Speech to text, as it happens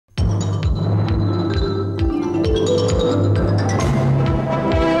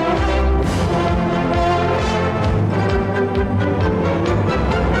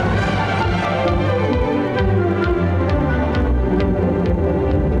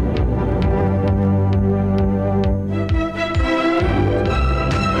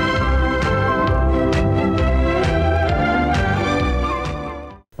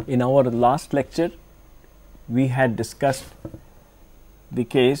in our last lecture, we had discussed the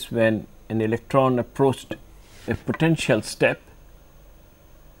case when an electron approached a potential step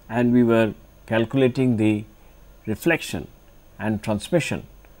and we were calculating the reflection and transmission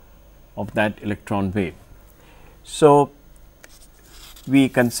of that electron wave. So, we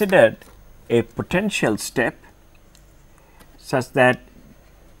considered a potential step such that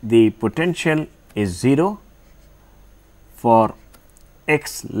the potential is 0 for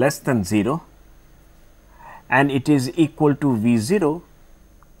x less than 0 and it is equal to V 0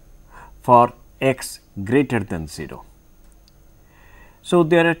 for x greater than 0. So,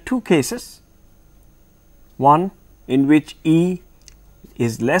 there are two cases, one in which E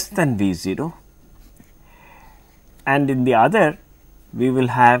is less than V 0 and in the other we will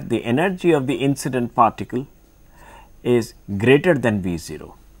have the energy of the incident particle is greater than V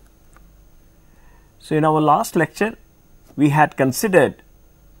 0. So, in our last lecture we had considered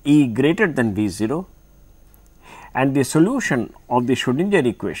E greater than V 0 and the solution of the Schrodinger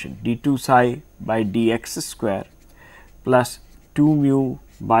equation d2 psi by dx square plus 2 mu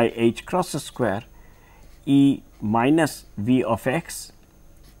by h cross square E minus V of x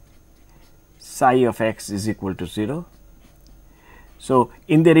psi of x is equal to 0. So,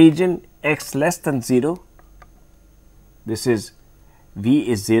 in the region x less than 0, this is V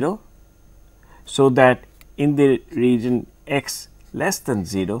is 0. So, that in the region x less than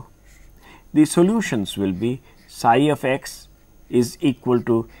 0, the solutions will be psi of x is equal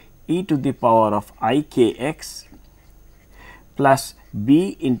to e to the power of I k x plus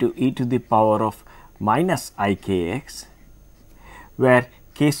b into e to the power of minus I k x, where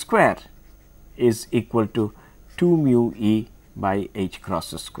k square is equal to 2 mu e by h cross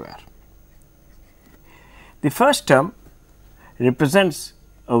square. The first term represents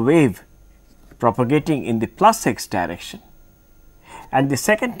a wave propagating in the plus x direction and the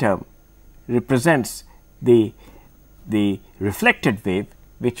second term represents the reflected wave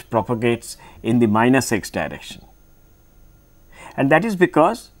which propagates in the minus x direction. And that is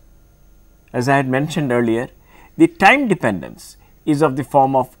because, as I had mentioned earlier, the time dependence is of the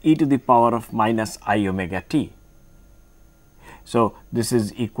form of e to the power of minus I omega t. So, this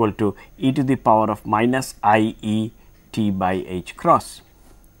is equal to e to the power of minus I e t by h cross.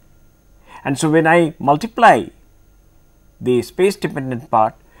 And so, when I multiply the space dependent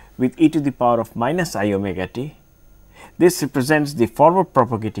part with e to the power of minus I omega t, this represents the forward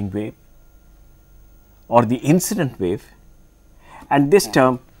propagating wave or the incident wave, and this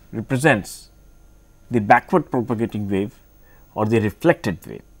term represents the backward propagating wave or the reflected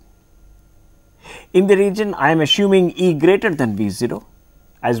wave. In the region, I am assuming E greater than V 0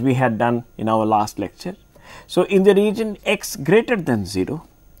 as we had done in our last lecture. So, in the region x greater than 0,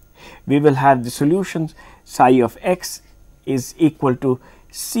 we will have the solutions psi of x is equal to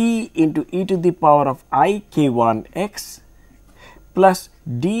c into e to the power of I k 1 x plus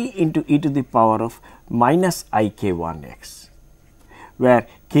d into e to the power of minus I k 1 x, where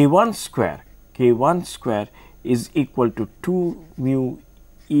k 1 square is equal to 2 mu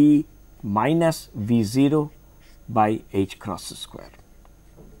e minus V 0 by h cross square.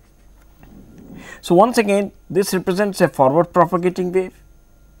 So, once again this represents a forward propagating wave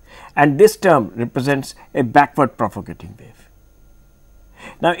and this term represents a backward propagating wave.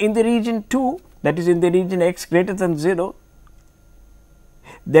 Now, in the region 2, that is in the region x greater than 0,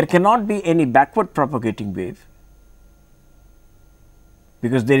 there cannot be any backward propagating wave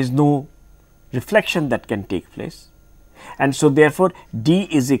because there is no reflection that can take place, and so therefore, d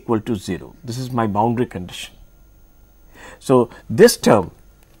is equal to 0. This is my boundary condition. So, this term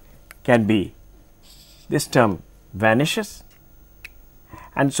can be, this term vanishes,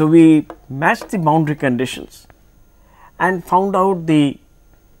 and so we matched the boundary conditions and found out the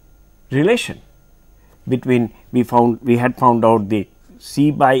relation between, we had found out the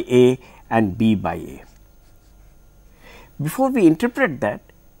C by A and B by A. Before we interpret that,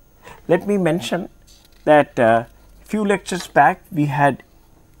 let me mention that few lectures back we had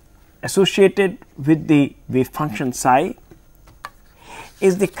associated with the wave function psi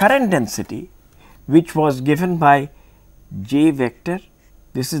is the current density which was given by J vector.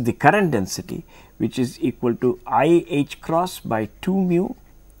 This is the current density which is equal to I h cross by 2 mu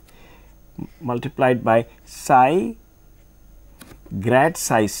multiplied by psi grad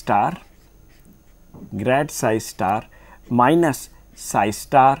psi star minus psi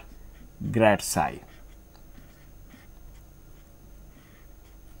star grad psi.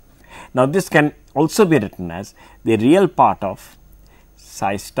 Now, this can also be written as the real part of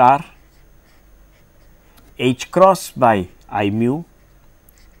psi star h cross by I mu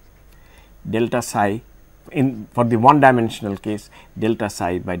delta psi for the one dimensional case, delta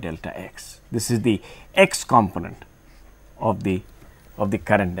psi by delta x. This is the x component of the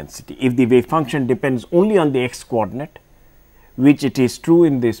current density. If the wave function depends only on the x coordinate, which it is true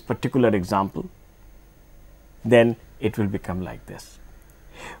in this particular example, then it will become like this.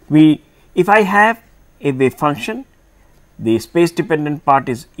 If I have a wave function, the space dependent part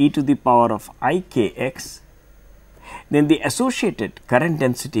is e to the power of I k x, then the associated current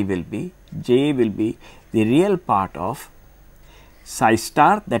density will be J will be the real part of psi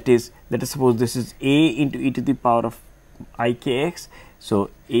star, that is suppose this is A into e to the power of I k x.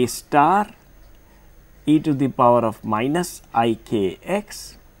 So, A star e to the power of minus I k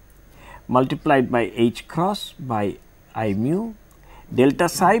x multiplied by h cross by I mu, delta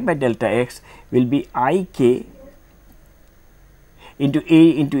psi by delta x will be I k into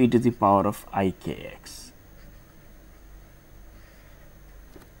A into e to the power of I k x.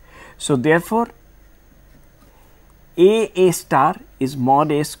 So, therefore, A star is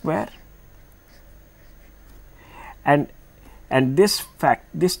mod A square, and this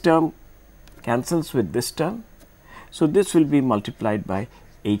term cancels with this term. So, this will be multiplied by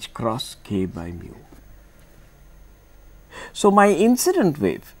h cross k by mu. So, my incident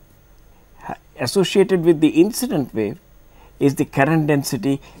wave associated with the incident wave is the current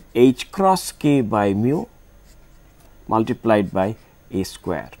density h cross k by mu multiplied by A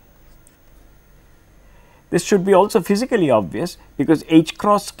square. This should be also physically obvious, because h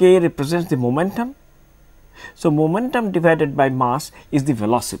cross k represents the momentum. So, momentum divided by mass is the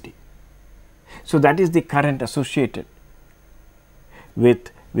velocity. So, that is the current associated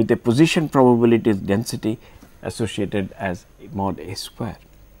with a position probability density associated as mod A square.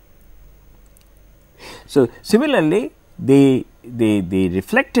 So, similarly, the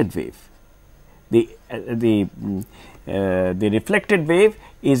reflected wave, the reflected wave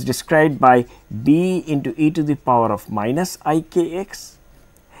is described by b into e to the power of minus I k x,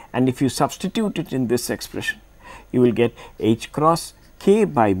 and if you substitute it in this expression, you will get h cross k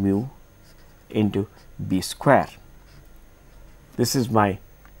by mu into b square. This is my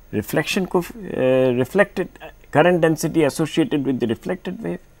reflected current density associated with the reflected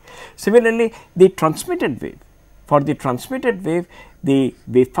wave. Similarly, the transmitted wave. For the transmitted wave, the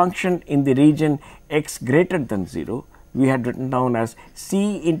wave function in the region x greater than 0, we had written down as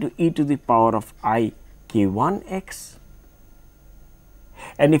c into e to the power of I k 1 x,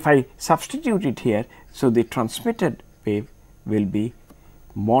 and if I substitute it here, so the transmitted wave will be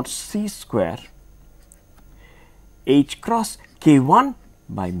mod c square h cross k 1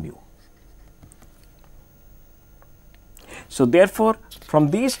 by mu. So, therefore,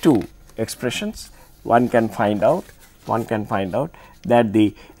 from these two expressions one can find out that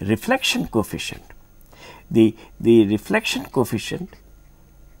the reflection coefficient, the reflection coefficient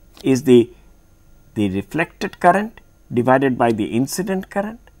is the reflected current divided by the incident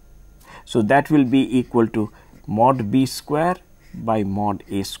current. So, that will be equal to mod b square by mod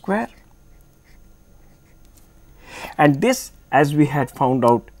A square, and this, as we had found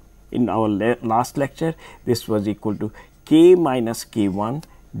out in our last lecture, this was equal to k minus k 1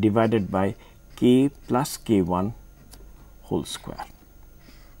 divided by k plus k 1 whole square.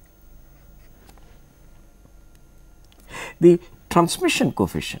 The transmission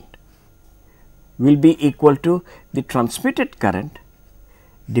coefficient will be equal to the transmitted current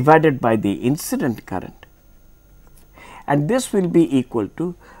divided by the incident current, and this will be equal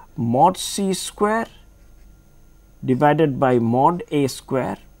to mod c square divided by mod A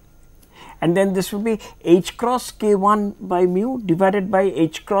square, and then this will be h cross k 1 by mu divided by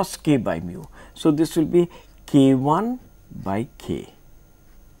h cross k by mu. So, this will be k 1 by k,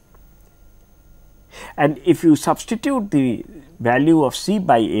 and if you substitute the value of c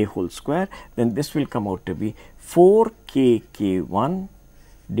by a whole square, then this will come out to be 4 k k 1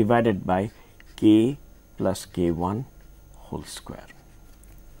 divided by k plus k 1 whole square.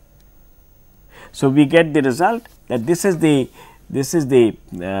 So, we get the result that this is the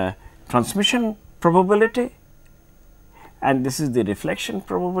transmission probability and this is the reflection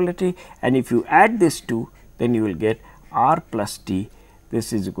probability, and if you add these two, then you will get r plus t.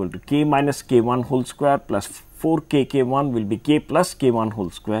 This is equal to k minus k 1 whole square plus 4 k k 1 will be k plus k 1 whole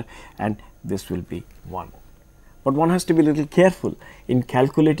square, and this will be 1. But one has to be a little careful in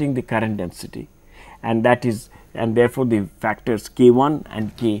calculating the current density, and that is, and therefore, the factors k 1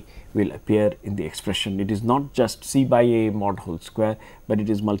 and k will appear in the expression. It is not just c by a mod whole square, but it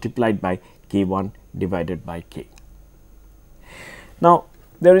is multiplied by k 1 divided by k. Now,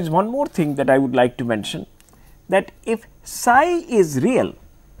 there is one more thing that I would like to mention, that if psi is real,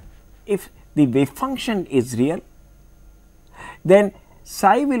 if the wave function is real, then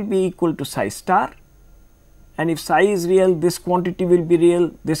psi will be equal to psi star and if psi is real, this quantity will be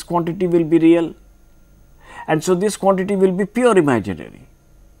real, this quantity will be real, and so this quantity will be pure imaginary.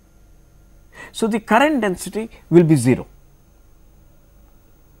 So, the current density will be 0.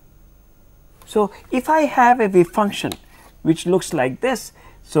 So, if I have a wave function which looks like this,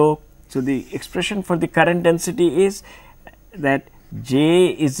 so the expression for the current density is that J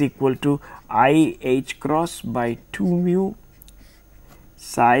is equal to I h cross by 2 mu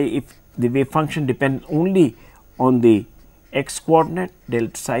psi, if the wave function depends only on the x coordinate, del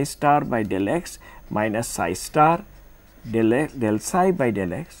psi star by del x minus psi star del psi by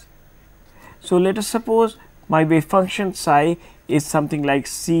del x. So, let us suppose my wave function psi is something like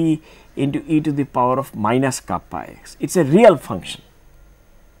c into e to the power of minus kappa x. It is a real function.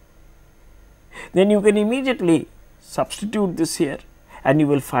 Then you can immediately substitute this here and you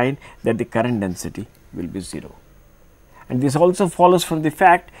will find that the current density will be 0. And this also follows from the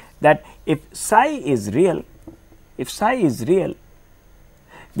fact that if psi is real,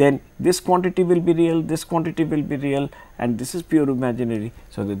 then this quantity will be real, this quantity will be real, and this is pure imaginary,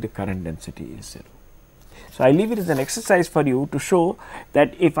 so that the current density is 0. So, I leave it as an exercise for you to show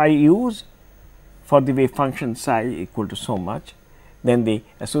that if I use for the wave function psi equal to so much, then the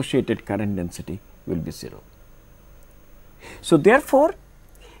associated current density will be 0. So, therefore,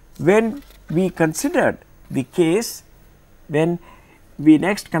 when we considered the case, when we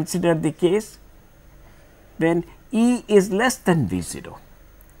next consider the case when E is less than V 0.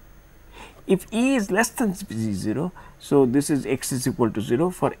 If E is less than V 0, so this is x is equal to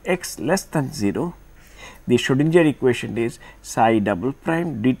 0. For x less than 0, the Schrodinger equation is psi double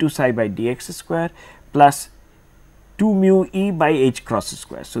prime d2 psi by dx square plus 2 mu E by h cross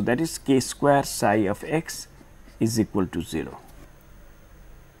square. So, that is k square psi of x is equal to 0.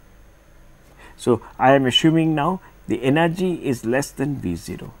 So, I am assuming now the energy is less than V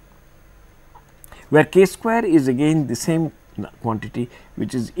 0, where k square is again the same quantity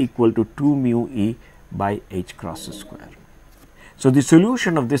which is equal to 2 mu E by h cross square. So, the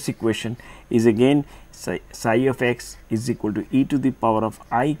solution of this equation is again psi of x is equal to e to the power of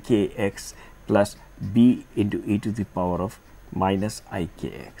I k x plus b into e to the power of minus I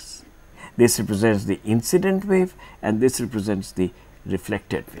k x. This represents the incident wave and this represents the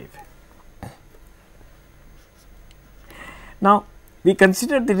reflected wave. Now, we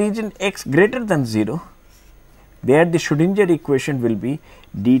consider the region x greater than 0, there the Schrodinger equation will be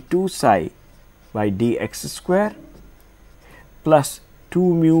d2 psi by dx square plus 2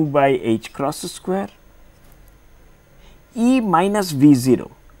 mu by h cross square E minus V 0,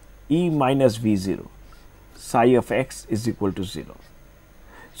 E minus V 0, psi of x is equal to 0.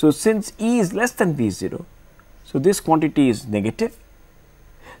 So, since E is less than V 0, so this quantity is negative.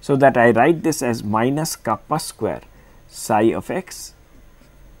 So, that I write this as minus kappa square psi of x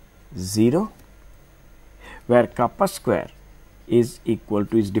 0, where kappa square is equal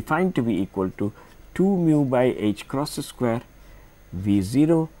to, is defined to be equal to 2 mu by h cross square V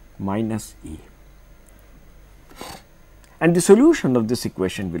 0 minus E. And the solution of this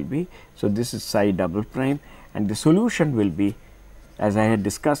equation will be, so this is psi double prime and the solution will be, as I had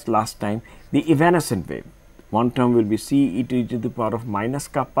discussed last time, the evanescent wave. One term will be c e to the power of minus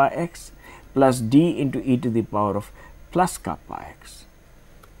kappa x plus d into e to the power of plus kappa x.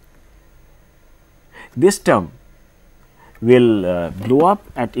 This term will blow up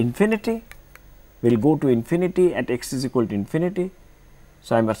at infinity, will go to infinity at x is equal to infinity.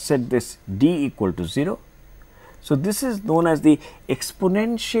 So, I must set this d equal to 0. So, this is known as the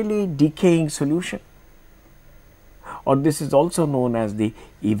exponentially decaying solution, or this is also known as the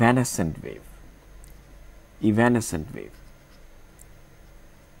evanescent wave.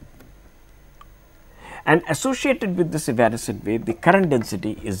 And associated with this evanescent wave, the current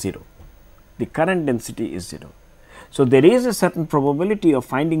density is 0. So, there is a certain probability of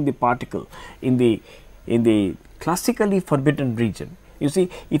finding the particle in the classically forbidden region. You see,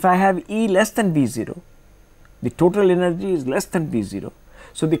 if I have E less than V 0, the total energy is less than V 0.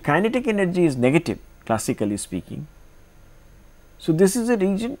 So, the kinetic energy is negative, classically speaking. So, this is a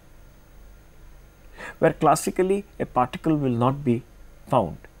region where classically a particle will not be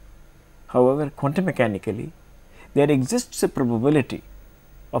found. However, quantum mechanically there exists a probability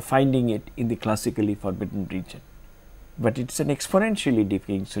of finding it in the classically forbidden region, but it is an exponentially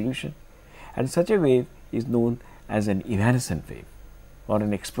decaying solution, and such a wave is known as an evanescent wave or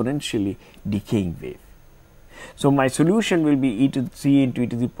an exponentially decaying wave. So, my solution will be e to c into e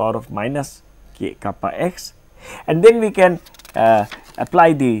to the power of minus k kappa x, and then we can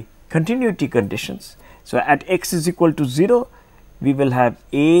apply the continuity conditions. So, at x is equal to 0, we will have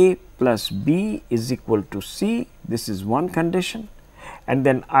a plus b is equal to c, this is one condition, and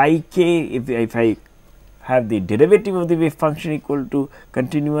then I k, if I have the derivative of the wave function equal to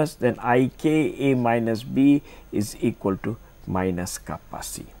continuous, then I k a minus b is equal to minus kappa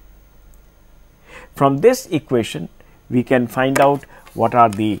c. From this equation we can find out what are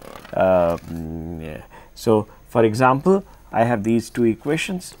the so for example, I have these two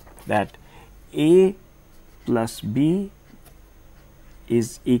equations, that a plus b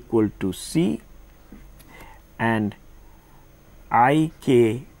is equal to c and I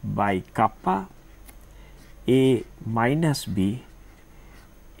k by kappa a minus b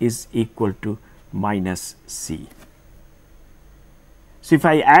is equal to minus c. So, if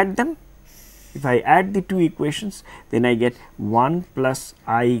I add them, if I add the two equations, then I get 1 plus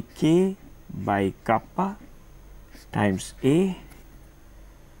I k by kappa times a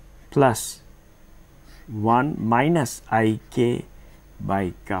plus 1 minus I k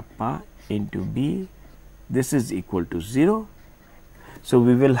by kappa into b, this is equal to 0. So,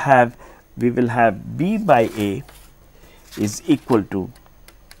 we will have b by a is equal to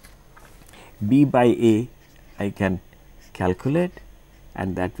b by a, I can calculate,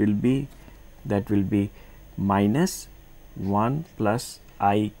 and that will be minus 1 plus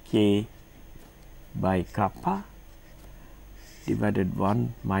I k by kappa divided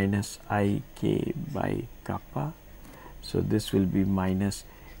 1 minus I k by kappa. So, this will be minus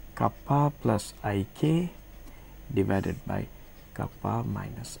kappa plus I k divided by kappa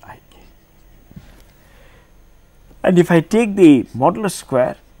minus I k. And if I take the modulus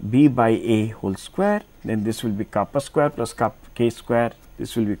square b by a whole square, then this will be kappa square plus k square,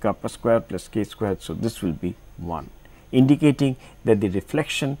 this will be kappa square plus k square. So, this will be 1, indicating that the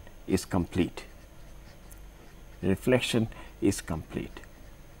reflection is complete. The reflection is complete.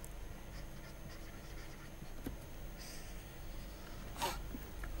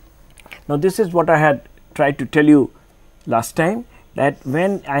 Now, this is what I had tried to tell you last time, that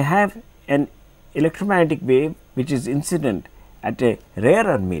when I have an electromagnetic wave which is incident at a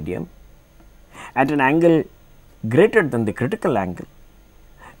rarer medium at an angle greater than the critical angle,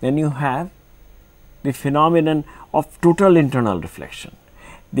 then you have the phenomenon of total internal reflection.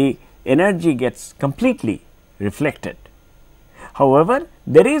 The energy gets completely reflected. However,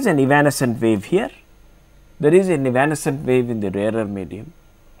 there is an evanescent wave here, there is an evanescent wave in the rarer medium,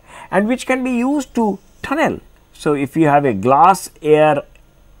 and which can be used to tunnel. So, if you have a glass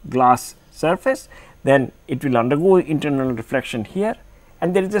surface, then it will undergo internal reflection here,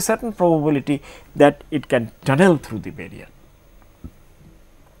 and there is a certain probability that it can tunnel through the barrier.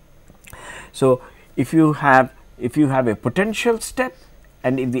 So, if you have a potential step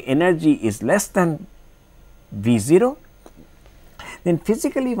and if the energy is less than V0, then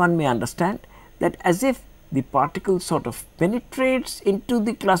physically one may understand that as if the particle sort of penetrates into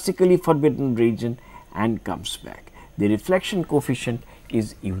the classically forbidden region and comes back. The reflection coefficient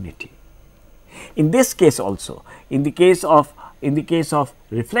is unity. In this case also, in the case of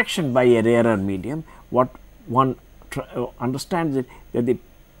reflection by a rarer medium, what one understands is that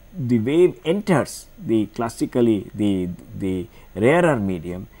the wave enters the classically the rarer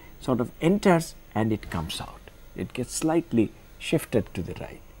medium, sort of enters and it comes out. It gets slightly shifted to the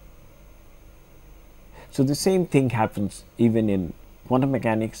right. So, the same thing happens even in quantum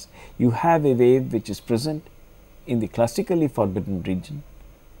mechanics. You have a wave which is present in the classically forbidden region,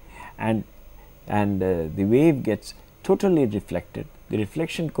 and the wave gets totally reflected. The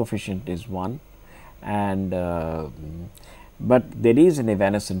reflection coefficient is 1, and but there is an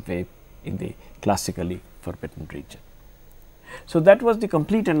evanescent wave in the classically forbidden region. So, that was the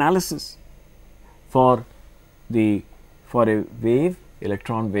complete analysis for a wave,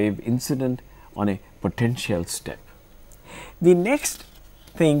 electron wave incident on a potential step. The next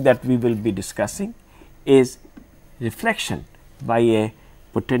thing that we will be discussing is reflection by a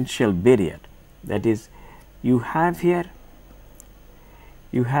potential barrier. That is, you have here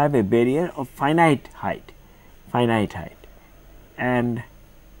a barrier of finite height, and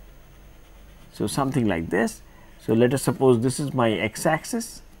so something like this. So, let us suppose this is my x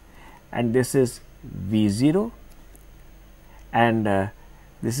axis and this is V0, and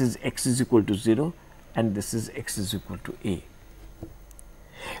this is x is equal to 0 and this is x is equal to a.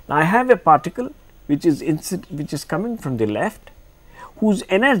 Now, I have a particle which is coming from the left, whose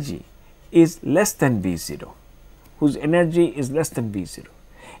energy is less than V0, whose energy is less than V0.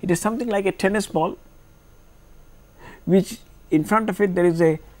 It is something like a tennis ball, which in front of it there is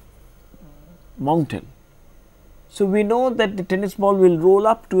a mountain. So, we know that the tennis ball will roll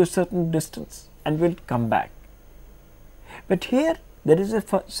up to a certain distance and will come back, but here there is a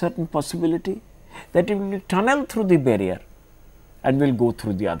certain possibility that it will tunnel through the barrier and will go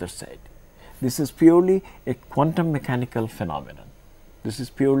through the other side. This is purely a quantum mechanical phenomenon. This is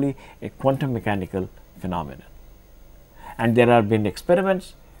purely a quantum mechanical phenomenon. And there have been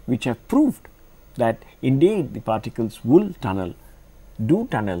experiments which have proved that indeed the particles do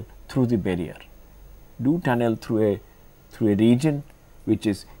tunnel through the barrier, do tunnel through a region which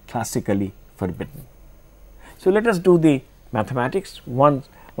is classically forbidden. So, let us do the mathematics.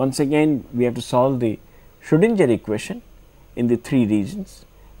 Once again we have to solve the Schrodinger equation in the 3 regions.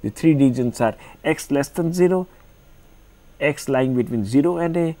 The 3 regions are x less than 0, x lying between 0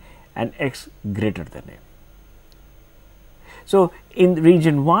 and a, and x greater than a. So, in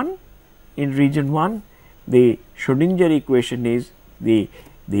region 1, the Schrodinger equation is the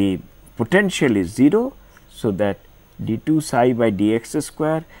potential is 0. So, that d2 psi by dx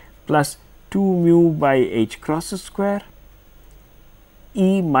square plus 2 mu by h cross square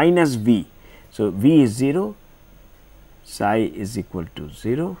E minus V. So, V is 0, psi is equal to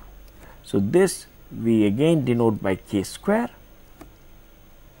 0. So, this we again denote by k square.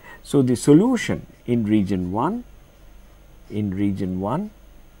 So, the solution in region 1,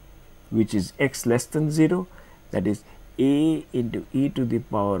 which is x less than 0, that is a into e to the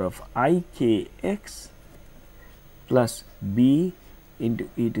power of I k x plus b into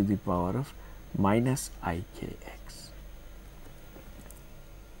e to the power of minus I k x.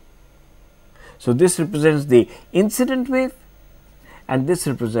 So, this represents the incident wave and this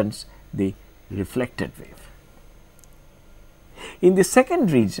represents the reflected wave. In the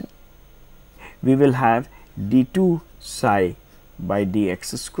second region, we will have d2 psi by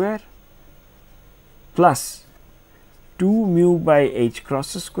dx square plus 2 mu by h cross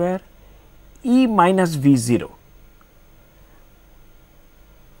square E minus V 0,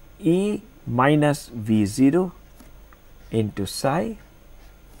 E minus V 0 into psi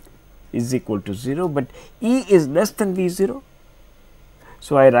is equal to 0, but E is less than V 0.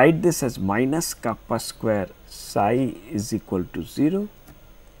 So, I write this as minus kappa square psi is equal to 0,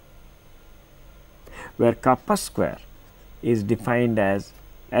 where kappa square is defined as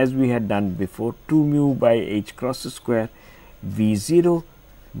we had done before 2 mu by h cross square V 0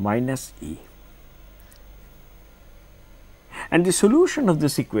 minus E. And the solution of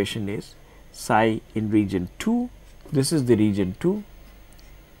this equation is psi in region 2, this is the region 2,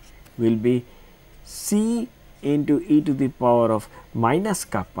 will be C into e to the power of minus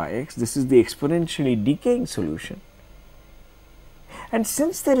kappa x, this is the exponentially decaying solution. And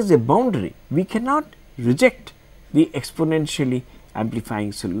since there is a boundary, we cannot reject the exponentially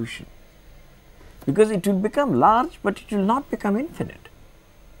amplifying solution, because it will become large, but it will not become infinite.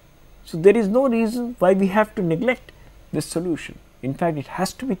 So, there is no reason why we have to neglect this solution. In fact, it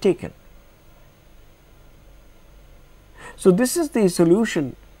has to be taken. So, this is the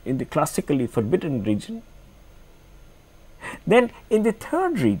solution in the classically forbidden region. Then in the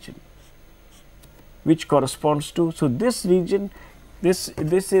third region, which corresponds to, so this region, this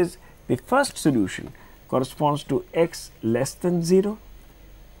is the first solution, corresponds to x less than 0.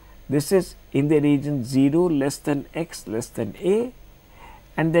 This is in the region 0 less than x less than a,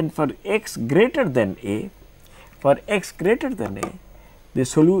 and then for x greater than a,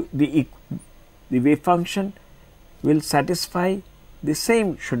 the wave function will satisfy the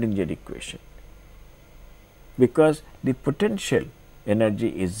same Schrodinger equation, because the potential energy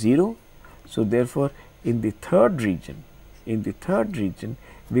is 0. So, therefore, in the third region,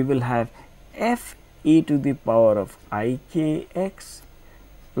 we will have f e to the power of I k x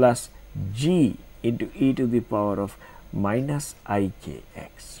plus g into e to the power of minus I k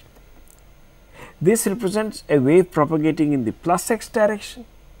x. This represents a wave propagating in the plus x direction.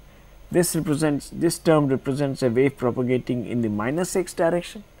 This term represents a wave propagating in the minus x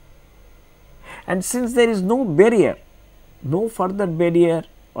direction. And since there is no barrier, no further barrier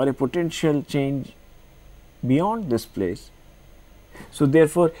or a potential change beyond this place, so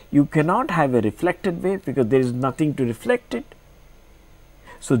therefore, you cannot have a reflected wave, because there is nothing to reflect it.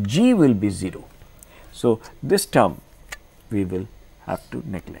 So, g will be 0. So, this term we will have to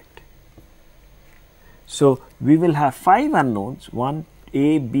neglect. So, we will have 5 unknowns, 1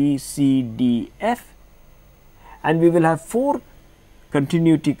 a, b, c, d, f, and we will have 4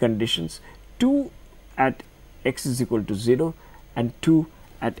 continuity conditions, 2 at x is equal to 0 and 2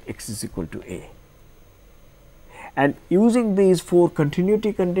 at x is equal to a. And using these 4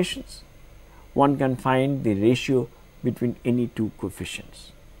 continuity conditions, one can find the ratio between any 2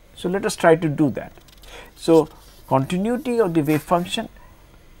 coefficients. So, let us try to do that. So, continuity of the wave function,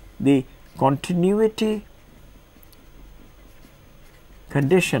 the continuity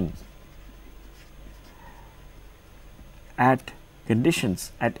conditions at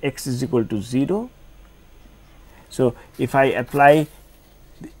x is equal to 0. So, if I apply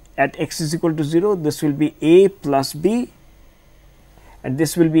at x is equal to 0, this will be a plus b, and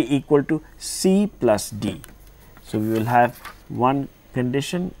this will be equal to C plus D. So, we will have one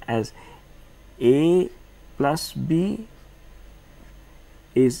condition as A plus B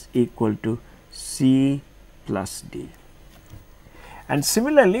is equal to C plus D. And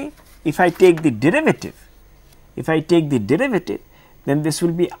similarly, if I take the derivative, then this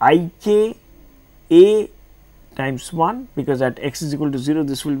will be I k A times 1, because at x is equal to 0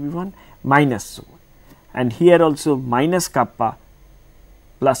 this will be 1 minus so on, and here also minus kappa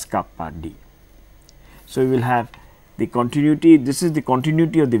plus kappa d. So, we will have the continuity, this is the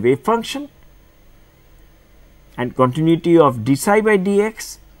continuity of the wave function, and continuity of d psi by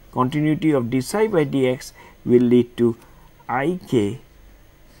dx, will lead to I k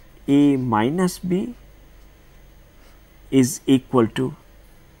A minus B is equal to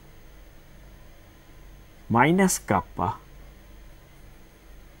minus kappa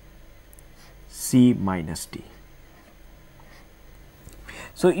C minus D.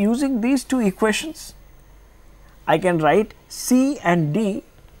 So, using these two equations, I can write C and D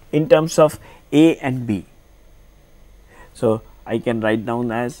in terms of A and B. So, I can write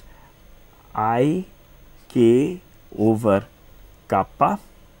down as I k over kappa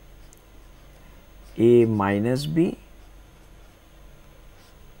A minus B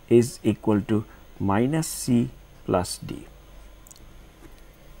is equal to minus C plus D.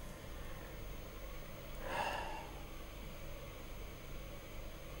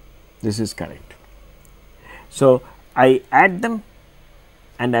 This is correct. So, I add them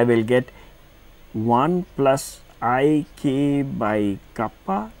and I will get 1 plus I k by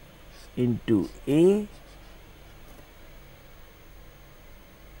kappa into A,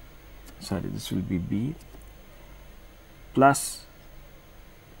 sorry, this will be B, plus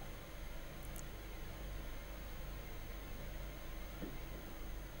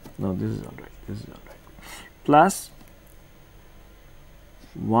no, this is all right, plus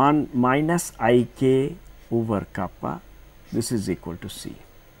 1 minus I k over kappa, this is equal to C.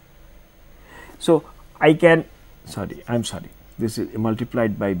 So, I can this is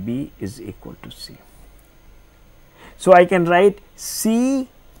multiplied by B is equal to C. So, I can write C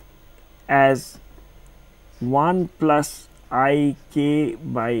as 1 plus I k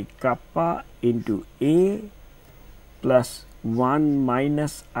by kappa into A plus 1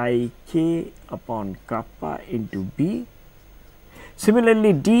 minus I k upon kappa into B.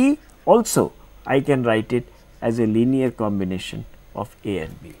 Similarly, D also I can write it as a linear combination of A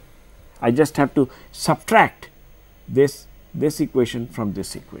and B. I just have to subtract this equation from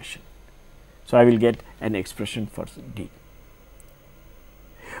this equation. So, I will get an expression for D.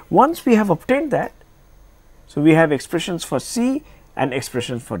 Once we have obtained that, so we have expressions for C and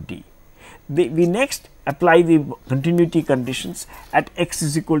expressions for D. We next apply the continuity conditions at x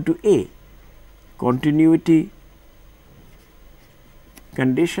is equal to A. Continuity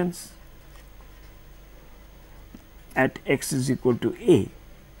conditions at x is equal to A.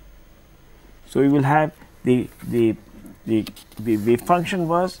 So, we will have the wave function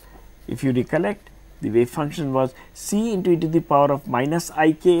was, if you recollect, the wave function was C into e to the power of minus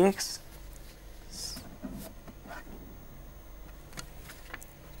I k x.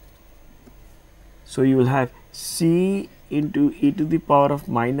 So, you will have C into e to the power of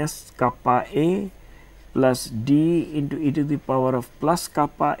minus kappa A plus D into e to the power of plus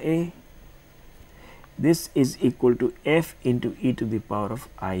kappa A. This is equal to f into e to the power of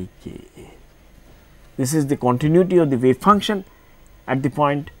I k A. This is the continuity of the wave function at the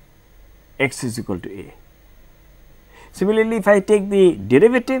point x is equal to A. Similarly, if I take the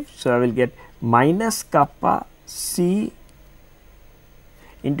derivative, so I will get minus kappa C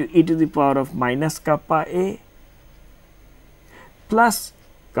into e to the power of minus kappa A plus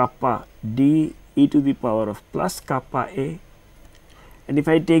kappa D e to the power of plus kappa A, and if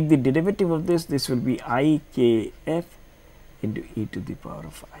I take the derivative of this, this will be I k f into e to the power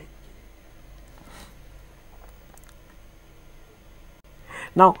of I k.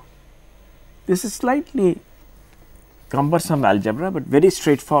 Now, this is slightly cumbersome algebra, but very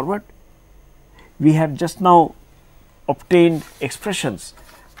straightforward. We have just now obtained expressions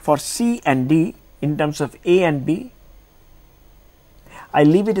for C and D in terms of A and B. I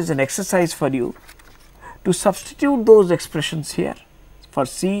leave it as an exercise for you to substitute those expressions here for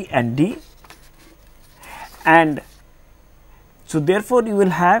C and D, and so therefore, you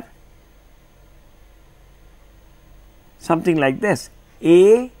will have something like this: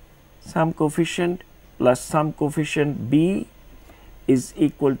 A some coefficient plus some coefficient B is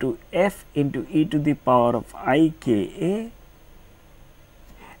equal to f into e to the power of I k A,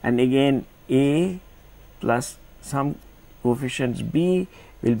 and again A plus some coefficients B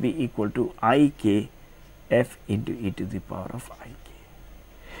will be equal to I k f into e to the power of I k.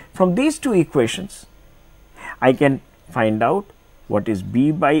 from these two equations, I can find out what is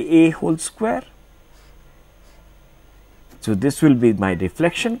b by a whole square. So, this will be my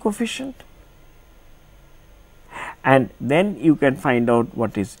reflection coefficient, and then you can find out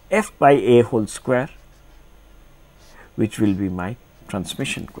what is f by a whole square, which will be my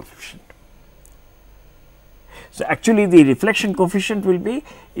transmission coefficient. So, actually the reflection coefficient will be,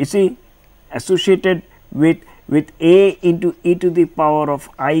 you see, associated with a into e to the power of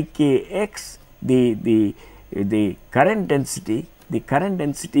I k x, the current density. The current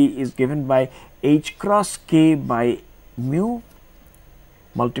density is given by h cross k by mu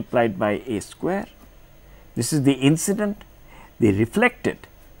multiplied by a square. This is the incident. The reflected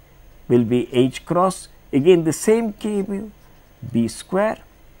will be h cross, again the same k mu b square,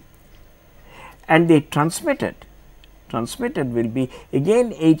 and the transmitted will be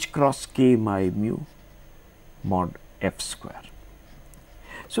again h cross k by mu mod f square.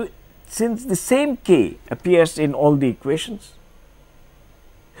 So, since the same k appears in all the equations,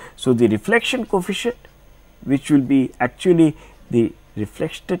 so the reflection coefficient, which will be actually the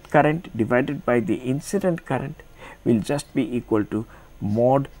reflected current divided by the incident current, will just be equal to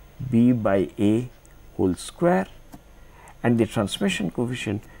mod b by a whole square, and the transmission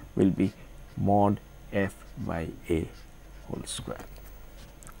coefficient will be mod f by a whole square.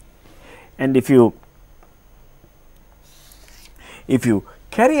 And if you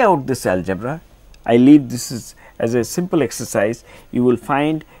carry out this algebra, I leave this as a simple exercise, you will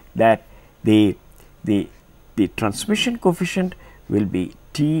find that the transmission coefficient will be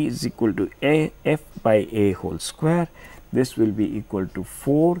t is equal to a f by a whole square. This will be equal to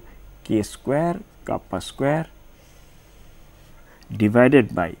 4 k square kappa square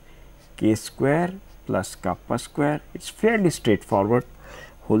divided by k square plus kappa square. It is fairly straightforward,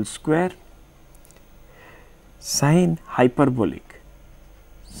 whole square sine hyperbolic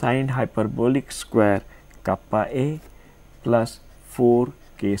square kappa a plus 4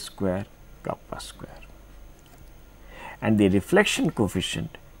 k square kappa square, and the reflection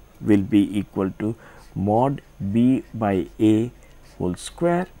coefficient will be equal to mod b by a whole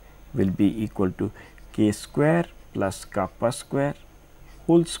square will be equal to k square plus kappa square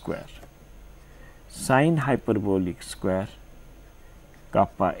whole square sine hyperbolic square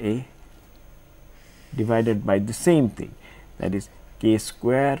kappa a divided by the same thing, that is k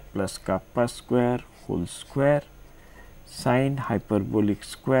square plus kappa square whole square sine hyperbolic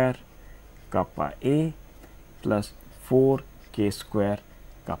square kappa a plus 4 k square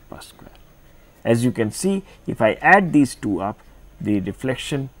kappa square. As you can see, if I add these two up, the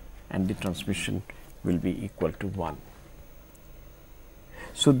reflection and the transmission will be equal to 1.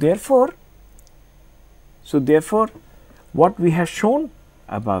 So, therefore, what we have shown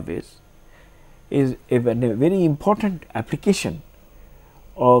above is a very important application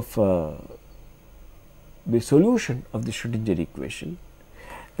of the solution of the Schrodinger equation,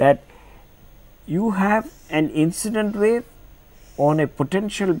 that you have an incident wave on a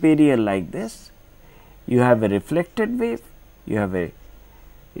potential barrier like this, you have a reflected wave, you have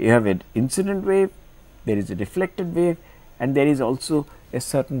an incident wave, there is a reflected wave, and there is also a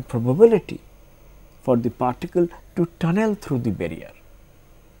certain probability for the particle to tunnel through the barrier.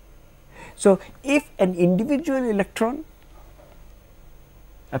 So, if an individual electron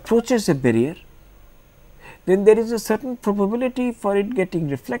approaches a barrier, then there is a certain probability for it getting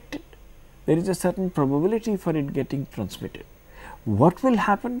reflected, there is a certain probability for it getting transmitted. What will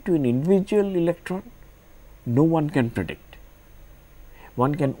happen to an individual electron? No one can predict.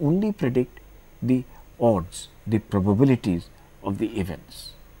 One can only predict the odds, the probabilities of the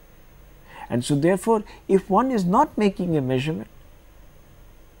events. And so, therefore, if one is not making a measurement,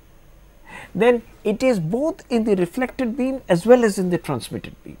 then it is both in the reflected beam as well as in the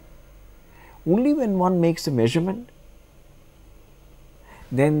transmitted beam. Only when one makes a measurement,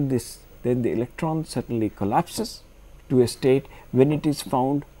 then the electron certainly collapses to a state when it is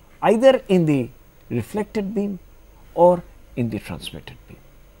found either in the reflected beam or in the transmitted beam.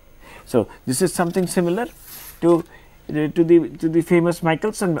 So, this is something similar to the famous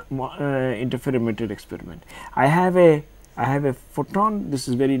Michelson interferometer experiment. I have a photon, this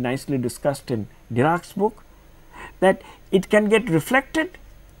is very nicely discussed in Dirac's book, that it can get reflected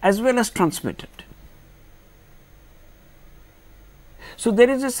as well as transmitted. So, there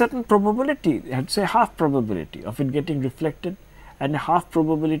is a certain probability, I would say half probability of it getting reflected and a half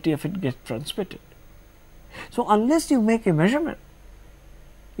probability of it gets transmitted. So, unless you make a measurement,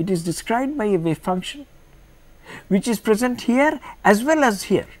 it is described by a wave function which is present here as well as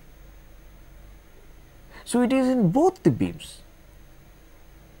here. So, it is in both the beams,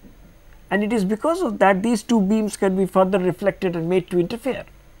 and it is because of that these two beams can be further reflected and made to interfere.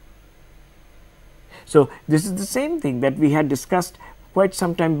 So, this is the same thing that we had discussed quite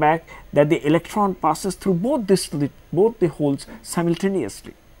some time back, that the electron passes through both the holes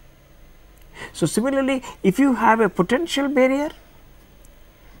simultaneously. So, similarly, if you have a potential barrier,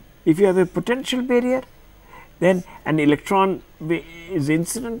 then an electron is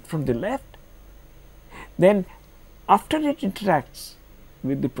incident from the left, then after it interacts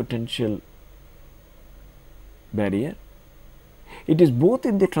with the potential barrier, it is both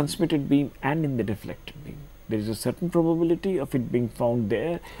in the transmitted beam and in the reflected beam. There is a certain probability of it being found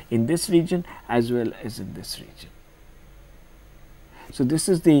there in this region as well as in this region. So, this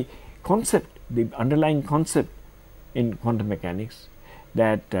is the concept, the underlying concept in quantum mechanics,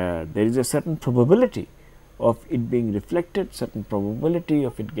 that there is a certain probability of it being reflected, certain probability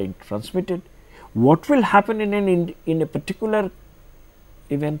of it getting transmitted. What will happen in a particular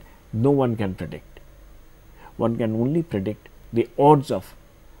event, no one can predict. One can only predict the odds of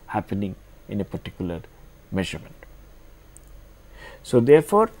happening in a particular measurement. So,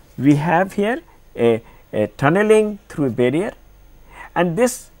 therefore, we have here a tunneling through a barrier, and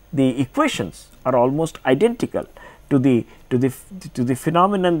the equations are almost identical to the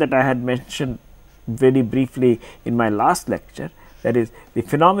phenomenon that I had mentioned very briefly in my last lecture, that is the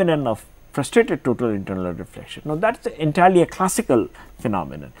phenomenon of frustrated total internal reflection. Now, that is entirely a classical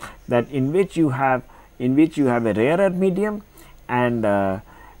phenomenon, that in which you have a rarer medium, and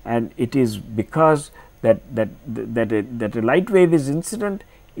it is because that a light wave is incident,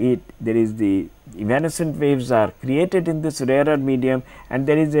 there is the evanescent waves are created in this rarer medium, and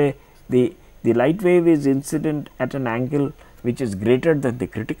there is the light wave is incident at an angle which is greater than the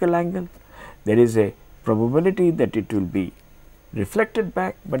critical angle. There is a probability that it will be reflected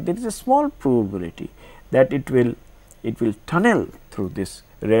back, but there is a small probability that it will tunnel through this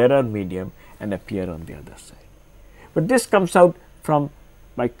rarer medium and appear on the other side. But this comes out from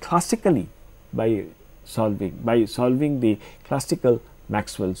by solving the classical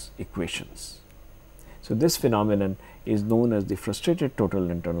Maxwell's equations. So, this phenomenon is known as the frustrated total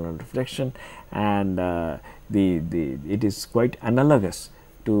internal reflection, and it is quite analogous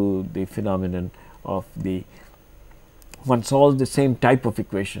to the phenomenon of one solves the same type of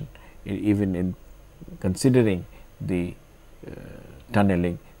equation even in considering the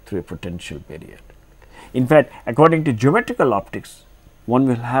tunneling through a potential barrier. In fact, according to geometrical optics, one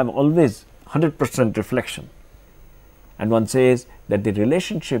will have always 100% reflection, and one says that the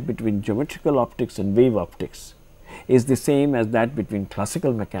relationship between geometrical optics and wave optics is the same as that between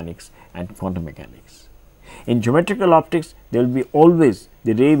classical mechanics and quantum mechanics. In geometrical optics, there will be always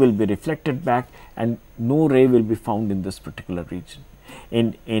the ray will be reflected back and no ray will be found in this particular region.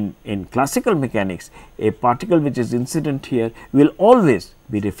 In classical mechanics, a particle which is incident here will always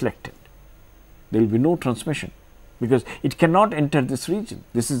be reflected. There will be no transmission, because it cannot enter this region.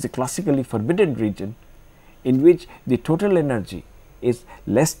 This is the classically forbidden region in which the total energy is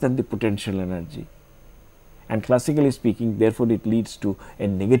less than the potential energy, and classically speaking, therefore, it leads to a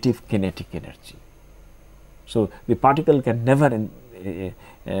negative kinetic energy. So, the particle can never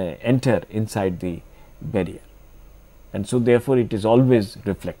enter inside the barrier, and so therefore, it is always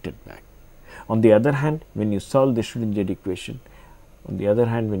reflected back. On the other hand, when you solve the Schrodinger equation,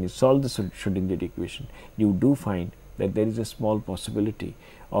 you do find that there is a small possibility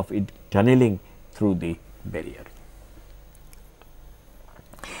of it tunneling through the barrier.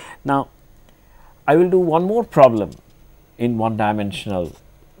 Now, I will do one more problem in one dimensional,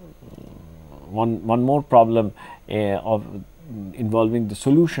 one more problem involving the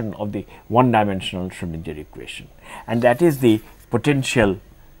solution of the one dimensional Schrodinger equation, and that is the potential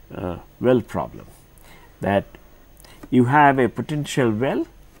well problem. That you have a potential well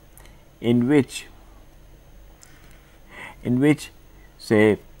in which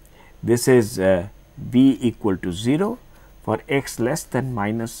say this is V equal to 0 for x less than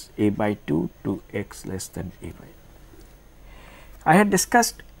minus a by 2 to x less than a by 2. I had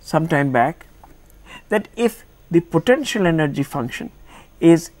discussed some time back that if the potential energy function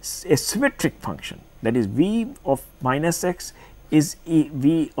is a symmetric function, that is V of minus x is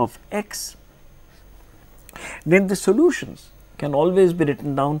V of x, then the solutions can always be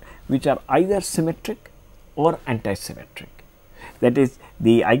written down which are either symmetric or antisymmetric. That is,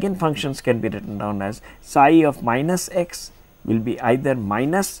 the eigenfunctions can be written down as psi of minus x will be either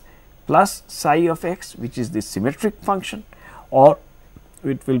minus plus psi of x, which is the symmetric function, or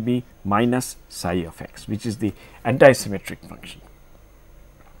it will be minus psi of x, which is the antisymmetric function.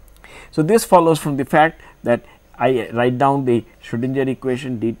 So, this follows from the fact that I write down the Schrodinger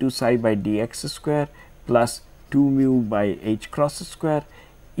equation d2 psi by dx square plus 2 mu by h cross square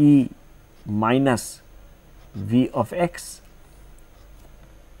E minus V of x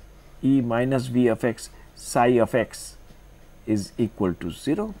E minus V of x psi of x is equal to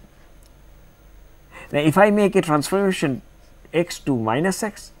 0. Now, if I make a transformation x to minus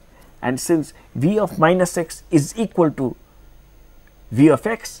x, and since V of minus x is equal to V of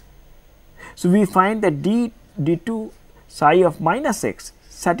x, so we find that d2 psi of minus x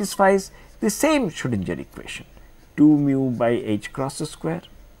satisfies the same Schrodinger equation, 2 mu by h cross square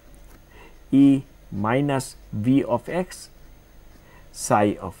E minus V of x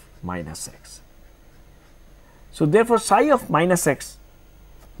psi of minus x. So, therefore, psi of minus x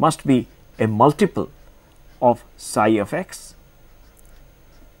must be a multiple of psi of x,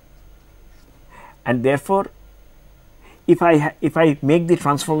 and therefore, if I make the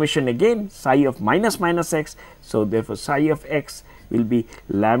transformation again psi of minus x, so therefore, psi of x will be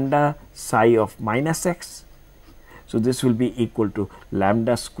lambda psi of minus x. So, this will be equal to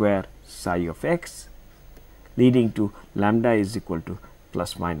lambda square psi of x, leading to lambda is equal to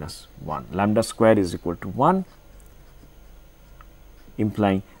plus minus 1, lambda square is equal to 1,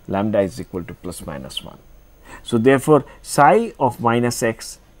 implying lambda is equal to plus minus 1. So, therefore, psi of minus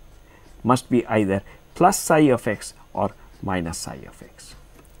x must be either plus psi of x or minus psi of x.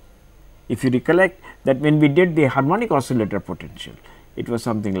 If you recollect that when we did the harmonic oscillator potential, it was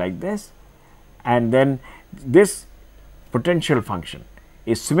something like this, and then this potential function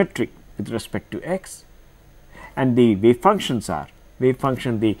is symmetric with respect to x, and the wave functions are the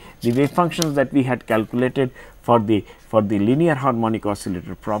wave functions that we had calculated for the linear harmonic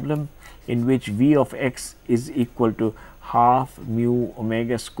oscillator problem, in which V of x is equal to half mu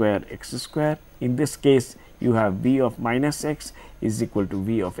omega square x square. In this case, you have V of minus x is equal to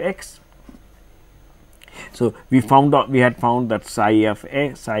V of x. So, we had found that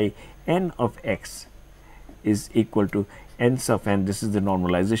psi n of x is equal to n sub n, this is the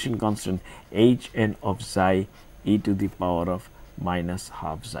normalization constant, h n of psi e to the power of minus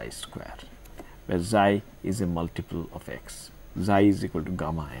half psi square, where psi is a multiple of x, psi is equal to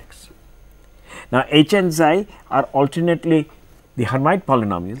gamma x. Now, h and psi are alternately the Hermite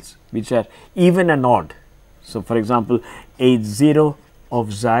polynomials, which are even and odd. So, for example, h0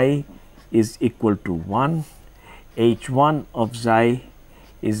 of psi is equal to 1, h1 of psi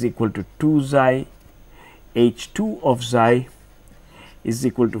is equal to 2 psi, h2 of psi is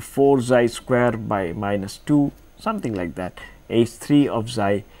equal to 4 psi square by minus 2, something like that. H3 of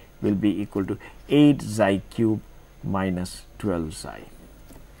psi will be equal to 8 psi cube minus 12 psi.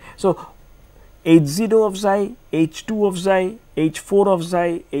 So, H0 of psi, H2 of psi, H4 of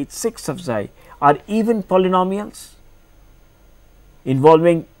psi, H6 of psi are even polynomials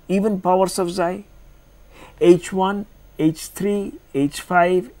involving even powers of psi. H1, H3,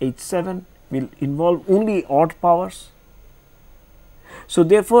 H5, H7 will involve only odd powers. So,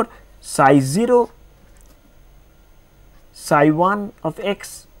 therefore, psi 0, psi 1 of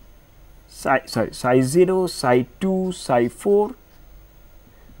x, psi 0, psi 2, psi 4,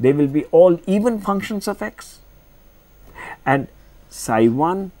 they will be all even functions of x, and psi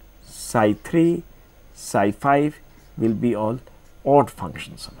 1, psi 3, psi 5 will be all odd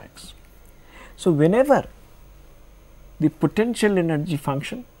functions of x. So, whenever the potential energy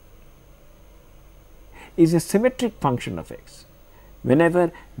function is a symmetric function of x,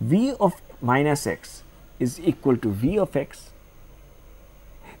 whenever V of minus x is equal to V of x,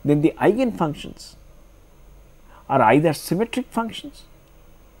 then the eigenfunctions are either symmetric functions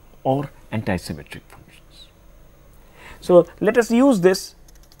or antisymmetric functions. So, let us use this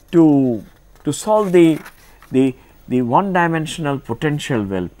to solve the one dimensional potential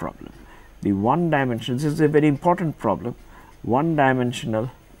well problem. The one dimensional, this is a very important problem, one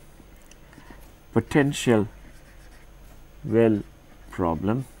dimensional potential well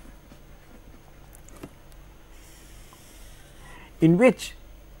problem, in which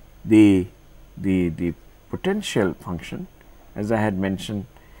the potential function, as I had mentioned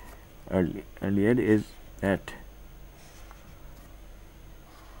earlier, is that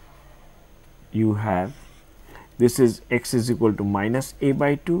you have, this is x is equal to minus a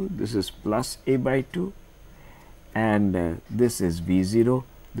by 2, this is plus a by 2, and this is V 0,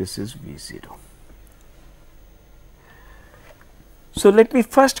 this is V 0. So, let me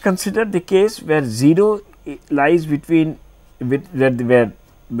first consider the case where 0 lies between,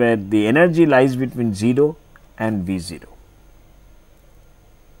 where the energy lies between 0 and V 0.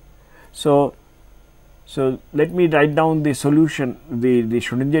 So, let me write down the solution, the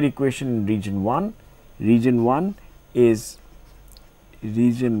Schrodinger equation in region 1. Region 1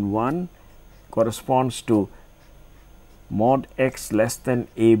 corresponds to mod x less than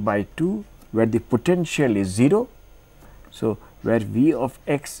a by 2, where the potential is 0. So, where V of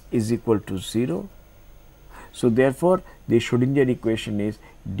x is equal to 0. So, therefore, the Schrodinger equation is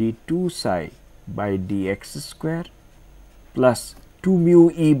d2 psi by dx square plus 2 mu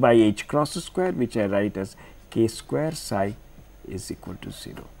e by h cross square, which I write as k square psi is equal to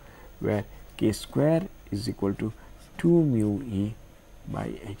 0, where k square is equal to 2 mu e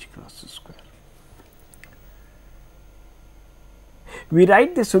by h cross square. We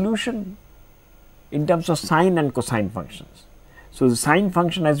write the solution in terms of sine and cosine functions. So, the sine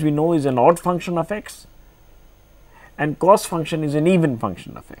function, as we know, is an odd function of x, and cos function is an even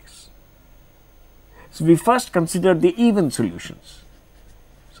function of x. So, we first consider the even solutions.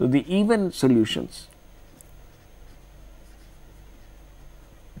 So, the even solutions,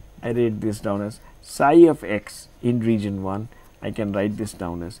 I write this down as psi of x in region 1, I can write this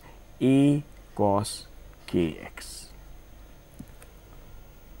down as a cos k x.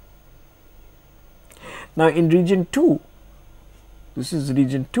 Now, in region 2, this is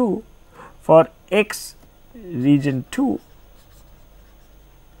region 2, for x region 2,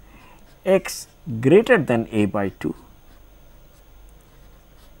 x greater than a by 2,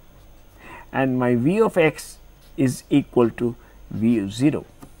 and my v of x is equal to v of 0,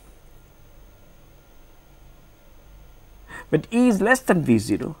 but e is less than v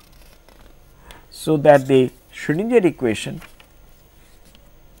 0. So, that the Schrodinger equation,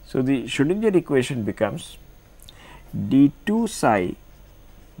 so the Schrodinger equation becomes d2 psi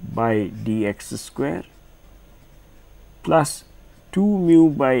by dx square plus 2 mu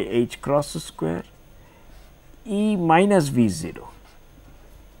by h cross square e minus v 0,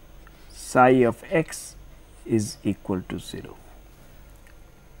 psi of x is equal to 0.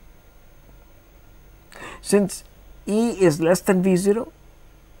 Since e is less than v 0,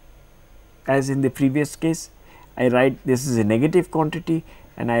 as in the previous case, I write this is a negative quantity,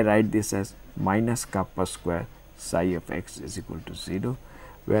 and I write this as minus kappa square psi of x is equal to 0,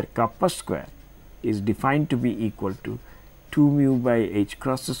 where kappa square is defined to be equal to 2 mu by h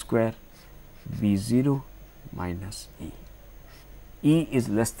cross square v 0 minus e. E is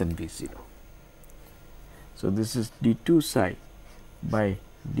less than v 0. So, this is d2 psi by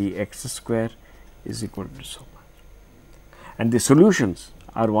dx square is equal to so much, and the solutions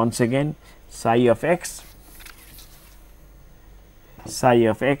are once again psi of x. Psi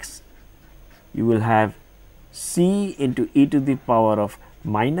of x, you will have c into e to the power of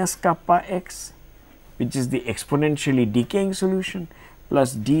minus kappa x, which is the exponentially decaying solution,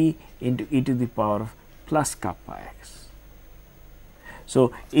 plus d into e to the power of plus kappa x.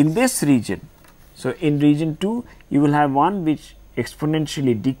 So, in this region, so in region 2, you will have one which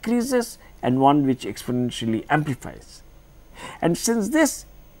exponentially decreases and one which exponentially amplifies. And since this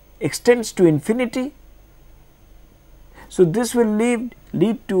extends to infinity, so this will lead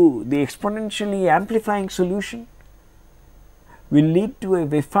to the exponentially amplifying solution, will lead to a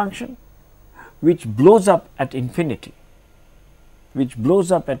wave function which blows up at infinity,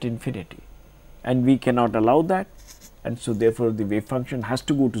 and we cannot allow that, and so therefore, the wave function has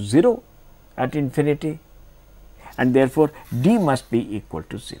to go to 0 at infinity, and therefore, d must be equal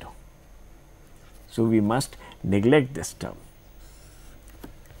to 0. So, we must neglect this term.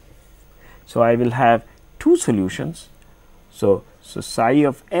 So, I will have two solutions. So, psi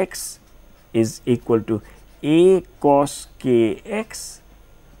of x is equal to a cos k x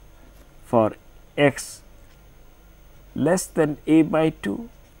for x less than a by 2,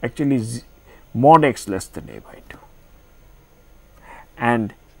 actually mod x less than a by 2,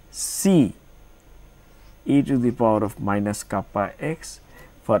 and c e to the power of minus kappa x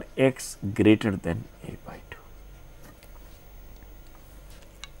for x greater than a by 2.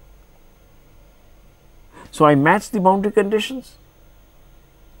 So, I match the boundary conditions.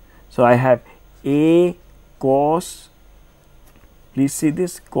 So, I have a cos, please see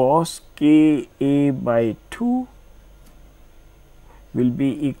this, cos k a by 2 will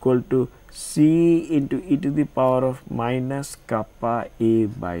be equal to c into e to the power of minus kappa a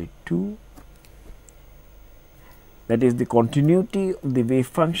by 2, that is the continuity of the wave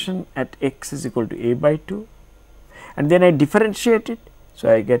function at x is equal to a by 2, and then I differentiate it. So,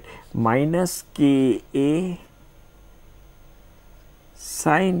 I get minus k a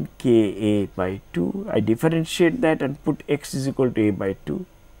sin k a by 2, I differentiate that and put x is equal to a by 2,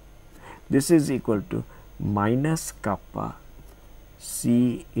 this is equal to minus kappa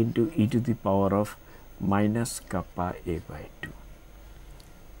c into e to the power of minus kappa a by 2.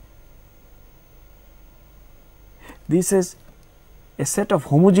 This is a set of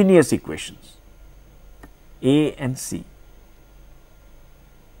homogeneous equations a and c.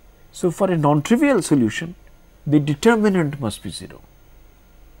 So, for a non-trivial solution, the determinant must be 0.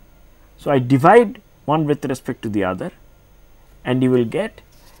 So, I divide one with respect to the other, and you will get,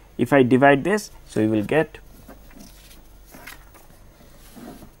 if I divide this, so you will get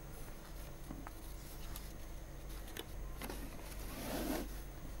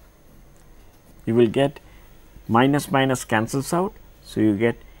you will get minus minus cancels out. So, you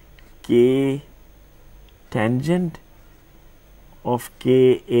get k tangent of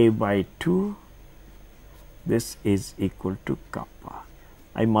k a by 2, this is equal to kappa.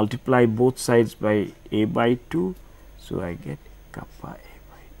 I multiply both sides by a by 2. So, I get kappa a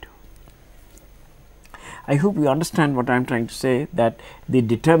by 2. I hope you understand what I am trying to say, that the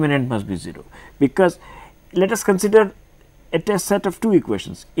determinant must be 0, because let us consider a test set of two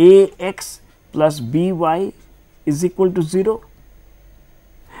equations, a x plus b y is equal to 0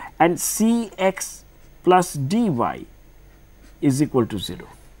 and c x plus d y is equal to 0.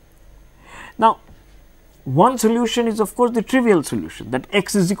 Now, one solution is of course the trivial solution, that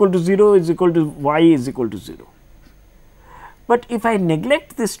x is equal to 0 is equal to y is equal to 0. But if I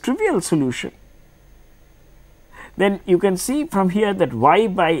neglect this trivial solution, then you can see from here that y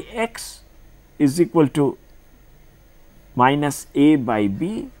by x is equal to minus a by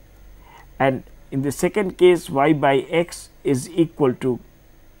b, and in the second case y by x is equal to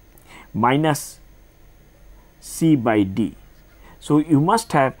minus c by d. So, you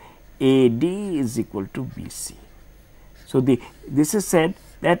must have a d is equal to b c. So, this is said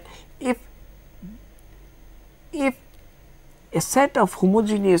that if a set of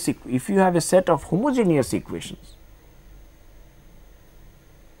homogeneous, if you have a set of homogeneous equations,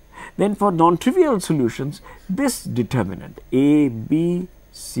 then for non-trivial solutions this determinant a, b,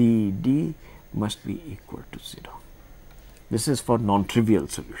 c, d must be equal to 0. This is for non-trivial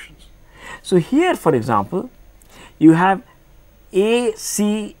solutions. So, here for example, you have a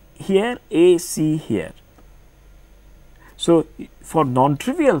c here, a c here. So, for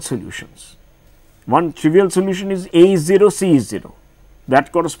non-trivial solutions, one trivial solution is a is 0, c is 0,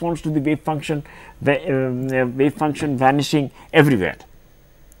 that corresponds to the wave function vanishing everywhere.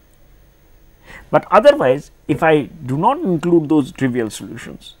 But otherwise, if I do not include those trivial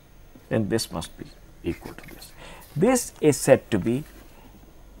solutions, then this must be equal to this. This is said to be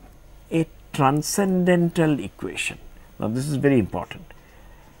a transcendental equation. Now, this is very important,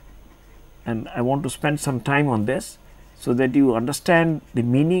 and I want to spend some time on this, so that you understand the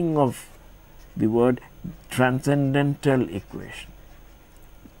meaning of the word transcendental equation.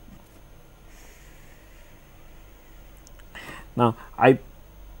 Now, I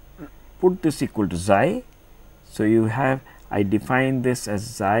put this equal to xi. So, you have, I define this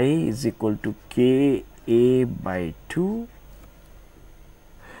as xi is equal to k a by 2.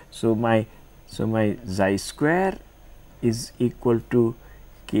 So, my xi square is equal to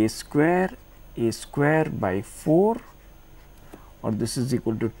k square a square by 4, or this is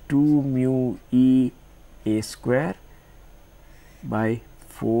equal to 2 mu e a square by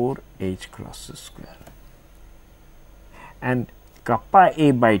 4 h cross square. And kappa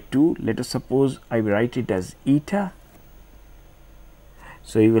a by 2, let us suppose I write it as eta.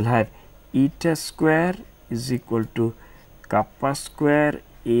 So, you will have eta square is equal to kappa square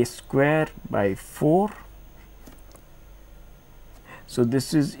a square by 4. So,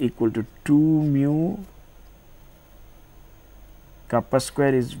 this is equal to 2 mu kappa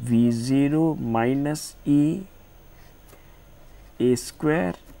square is v 0 minus e a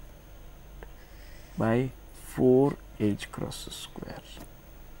square by 4 h cross square.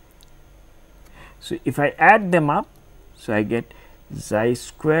 So, if I add them up, so I get xi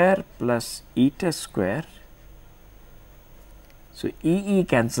square plus eta square. So, e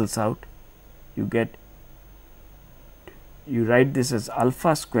cancels out, you get, you write this as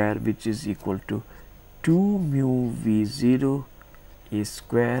alpha square, which is equal to 2 mu v 0 a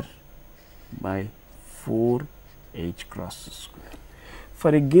square by 4 h cross square.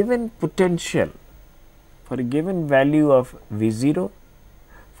 For a given potential, for a given value of v 0,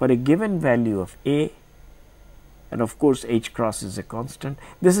 for a given value of a, and of course, h cross is a constant,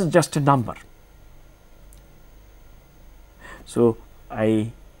 this is just a number. So,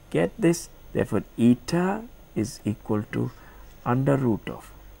 I get this, therefore, eta is equal to under root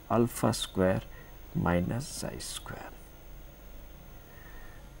of alpha square minus xi square.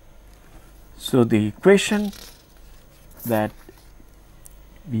 So, the equation that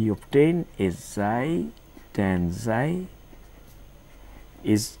we obtain is xi tan xi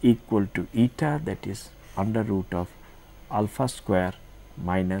is equal to eta, that is under root of alpha square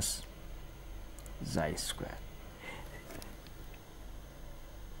minus xi square.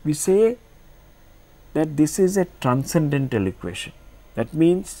 We say that this is a transcendental equation. That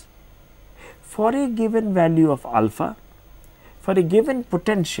means, for a given value of alpha, for a given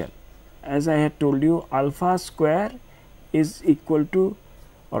potential, as I had told you, alpha square is equal to,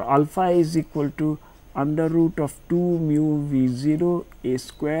 or alpha is equal to under root of 2 mu v 0 a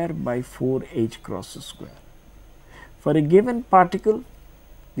square by 4 h cross square. For a given particle,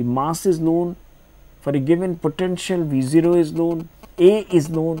 the mass is known, for a given potential V0 is known, A is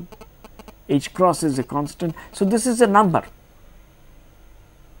known, H cross is a constant. So, this is a number.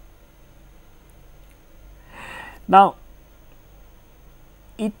 Now,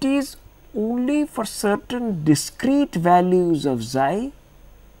 it is only for certain discrete values of xi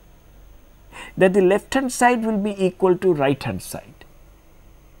that the left hand side will be equal to right hand side.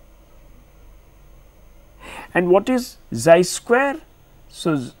 And what is xi square?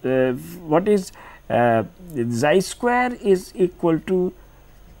 So, what is xi square is equal to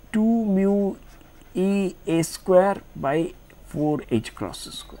 2 mu E A square by 4 H cross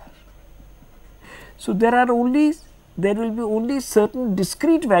square. So, there will be only certain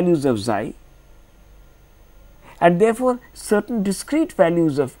discrete values of xi, and therefore, certain discrete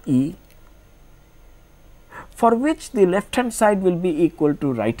values of E for which the left hand side will be equal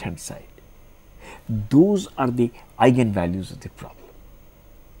to right hand side. Those are the eigenvalues of the problem.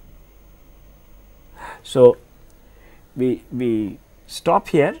 So, we stop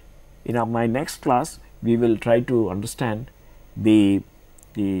here. In my next class, we will try to understand we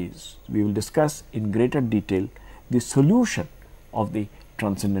will discuss in greater detail the solution of the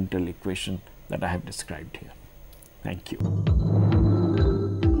transcendental equation that I have described here. Thank you.